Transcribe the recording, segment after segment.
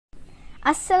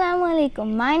Assalamu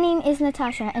alaikum. My name is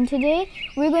Natasha and today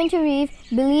we're going to read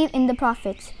Believe in the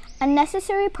Prophets. A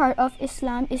necessary part of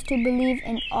Islam is to believe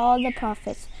in all the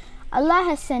prophets. Allah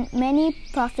has sent many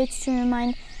prophets to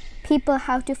remind people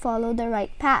how to follow the right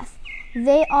path.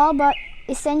 They all brought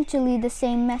essentially the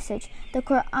same message. The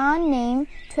Quran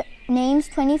names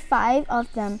 25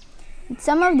 of them.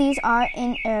 Some of these are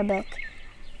in Arabic.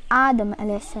 Adam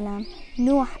alayhi salam,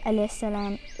 Nuh alayhi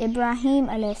salam, Ibrahim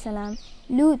alayhi salam,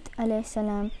 Lut alayhi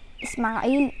salam,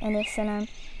 Ismail alayhi salam,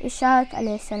 Ishaq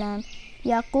alayhi salam,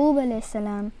 Yaqub alayhi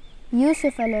salam,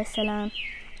 Yusuf alayhi salam,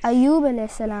 Ayub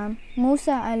alayhi salam,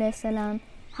 Musa alayhi salam,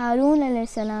 Harun alayhi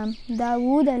salam,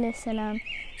 Dawood alayhi salam,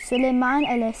 Sulaiman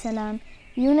alayhi salam,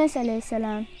 Yunus alayhi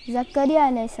salam, Zakaria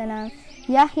alayhi salam,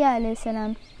 Yahya alayhi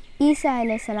salam, Isa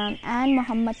alayhi salam, and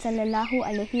Muhammad sallallahu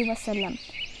alayhi wasallam.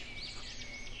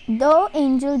 Though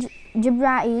angel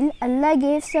Jibreel, Allah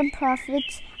gave some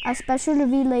prophets a special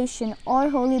revelation or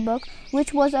holy book,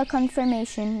 which was a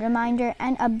confirmation, reminder,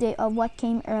 and update of what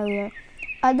came earlier.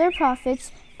 Other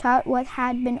prophets taught what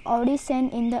had been already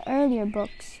sent in the earlier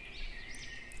books.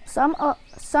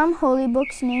 Some holy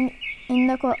books named in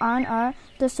the Quran are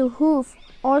the Suhuf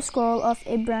or scroll of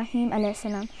Ibrahim alayhi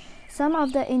salam. Some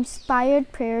of the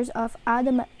inspired prayers of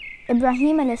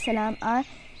Ibrahim alayhi salam are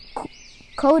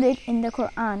coded in the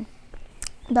Quran.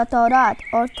 The Torah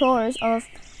or Torahs of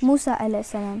Musa alayhi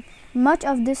salam. Much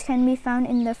of this can be found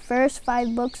in the first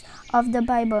 5 books of the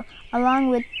Bible, along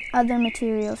with other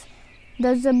materials. The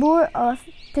Zabur of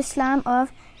Pislam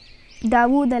of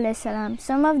Dawood alayhi salam.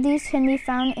 Some of these can be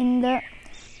found in the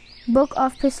book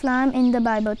of Pislam in the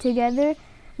Bible, together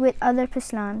with other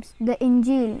Pislams. The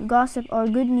Injil, gossip or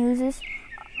good news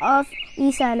of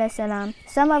Isa alayhi salam.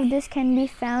 Some of this can be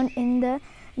found in the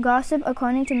gossip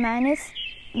according to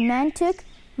Matthew,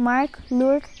 Mark,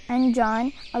 Luke, and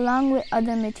John, along with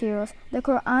other materials. The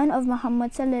Quran of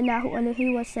Muhammad sallallahu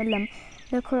alaihi wasallam.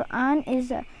 The Quran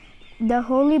is the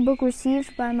holy book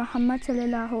received by Muhammad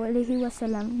sallallahu alaihi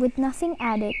wasallam, with nothing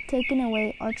added, taken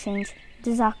away, or changed.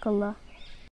 Jazakallah.